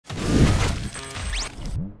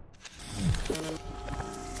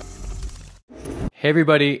Hey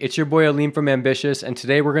everybody, it's your boy Alim from Ambitious, and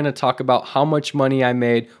today we're going to talk about how much money I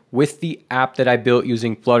made with the app that I built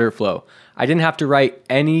using FlutterFlow. I didn't have to write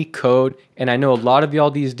any code, and I know a lot of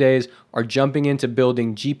y'all these days are jumping into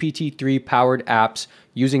building GPT-3 powered apps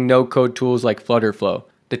using no-code tools like FlutterFlow.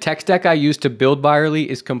 The tech stack I use to build virally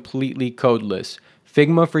is completely codeless.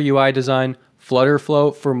 Figma for UI design,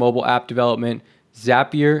 FlutterFlow for mobile app development,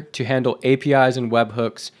 Zapier to handle APIs and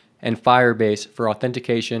webhooks, and Firebase for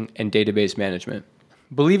authentication and database management.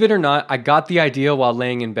 Believe it or not, I got the idea while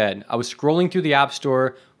laying in bed. I was scrolling through the App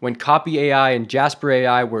Store when Copy AI and Jasper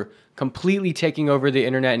AI were completely taking over the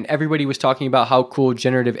internet, and everybody was talking about how cool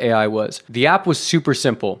generative AI was. The app was super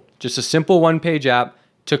simple, just a simple one-page app,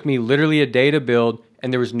 took me literally a day to build,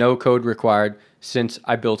 and there was no code required since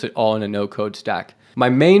I built it all in a no-code stack. My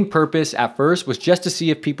main purpose at first was just to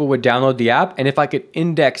see if people would download the app and if I could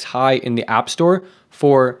index high in the App Store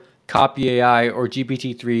for Copy AI or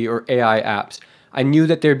GPT-3 or AI apps. I knew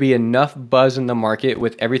that there'd be enough buzz in the market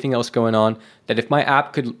with everything else going on that if my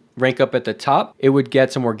app could rank up at the top, it would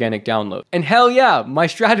get some organic download. And hell yeah, my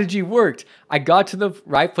strategy worked. I got to the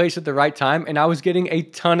right place at the right time and I was getting a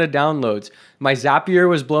ton of downloads. My Zapier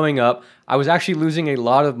was blowing up. I was actually losing a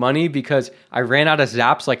lot of money because I ran out of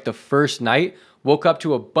Zaps like the first night. Woke up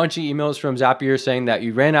to a bunch of emails from Zapier saying that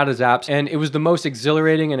you ran out of Zaps, and it was the most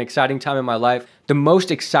exhilarating and exciting time in my life. The most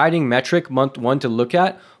exciting metric month one to look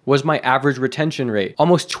at was my average retention rate.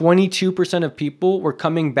 Almost 22% of people were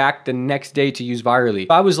coming back the next day to use virally.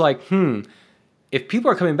 I was like, if people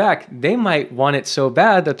are coming back, they might want it so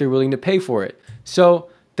bad that they're willing to pay for it. So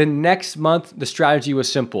the next month, the strategy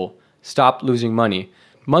was simple: stop losing money.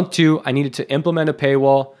 Month two, I needed to implement a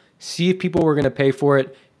paywall, see if people were gonna pay for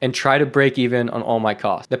it, and try to break even on all my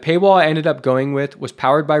costs. The paywall I ended up going with was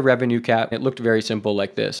powered by Revenue Cap. It looked very simple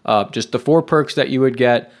like this. Just the 4 perks that you would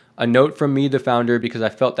get, a note from me, the founder, because I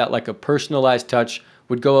felt that like a personalized touch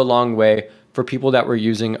would go a long way for people that were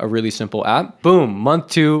using a really simple app. Boom, month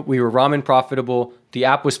 2, we were ramen profitable. The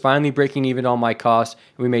app was finally breaking even on my costs,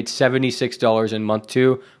 and we made $76 in month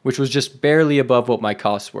 2, which was just barely above what my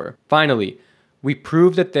costs were. Finally, we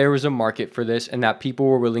proved that there was a market for this and that people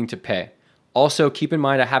were willing to pay. Also, keep in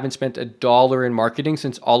mind, I haven't spent $1 in marketing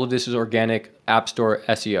since all of this is organic App Store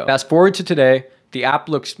SEO. Fast forward to today, the app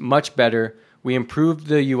looks much better. We improved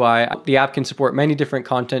the UI. The app can support many different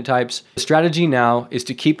content types. The strategy now is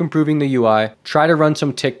to keep improving the UI, try to run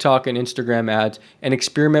some TikTok and Instagram ads, and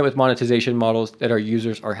experiment with monetization models that our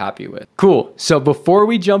users are happy with. Cool. So before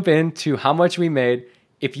we jump into how much we made,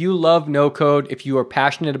 if you love no code, if you are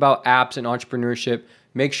passionate about apps and entrepreneurship,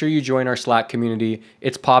 make sure you join our Slack community.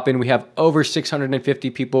 It's poppin'. We have over 650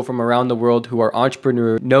 people from around the world who are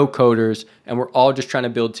entrepreneurs, no coders, and we're all just trying to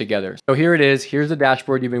build together. So here it is. Here's the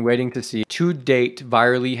dashboard you've been waiting to see. To date,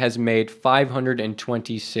 Virally has made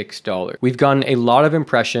 $526. We've gotten a lot of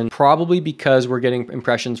impressions, probably because we're getting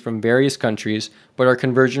impressions from various countries, but our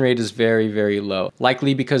conversion rate is very, very low.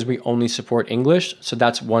 Likely because we only support English, so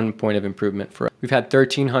that's one point of improvement for us. We've had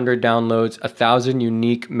 1,300 downloads, 1,000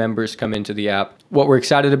 unique members come into the app. What we're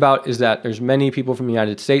excited about is that there's many people from the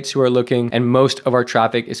United States who are looking, and most of our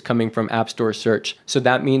traffic is coming from App Store search. So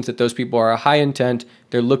that means that those people are high intent,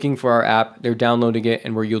 they're looking for our app, they're downloading it,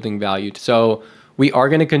 and we're yielding value. So we are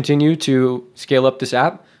gonna continue to scale up this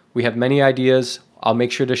app. We have many ideas. I'll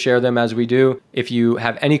make sure to share them as we do. If you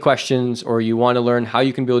have any questions or you wanna learn how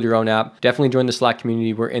you can build your own app, definitely join the Slack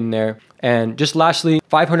community, we're in there. And just lastly,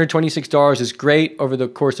 $526 is great over the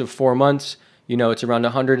course of 4 months. You know, it's around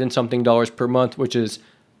 $100 and something per month, which is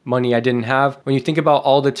money I didn't have. When you think about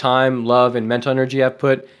all the time, love, and mental energy I've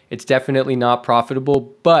put, it's definitely not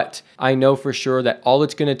profitable, but I know for sure that all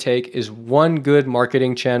it's gonna take is one good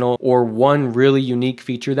marketing channel or one really unique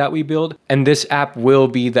feature that we build, and this app will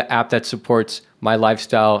be the app that supports my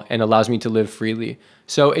lifestyle and allows me to live freely.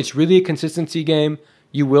 So it's really a consistency game.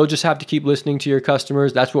 You will just have to keep listening to your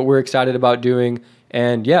customers. That's what we're excited about doing.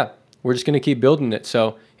 And yeah, we're just gonna keep building it.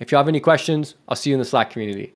 So if you have any questions, I'll see you in the Slack community.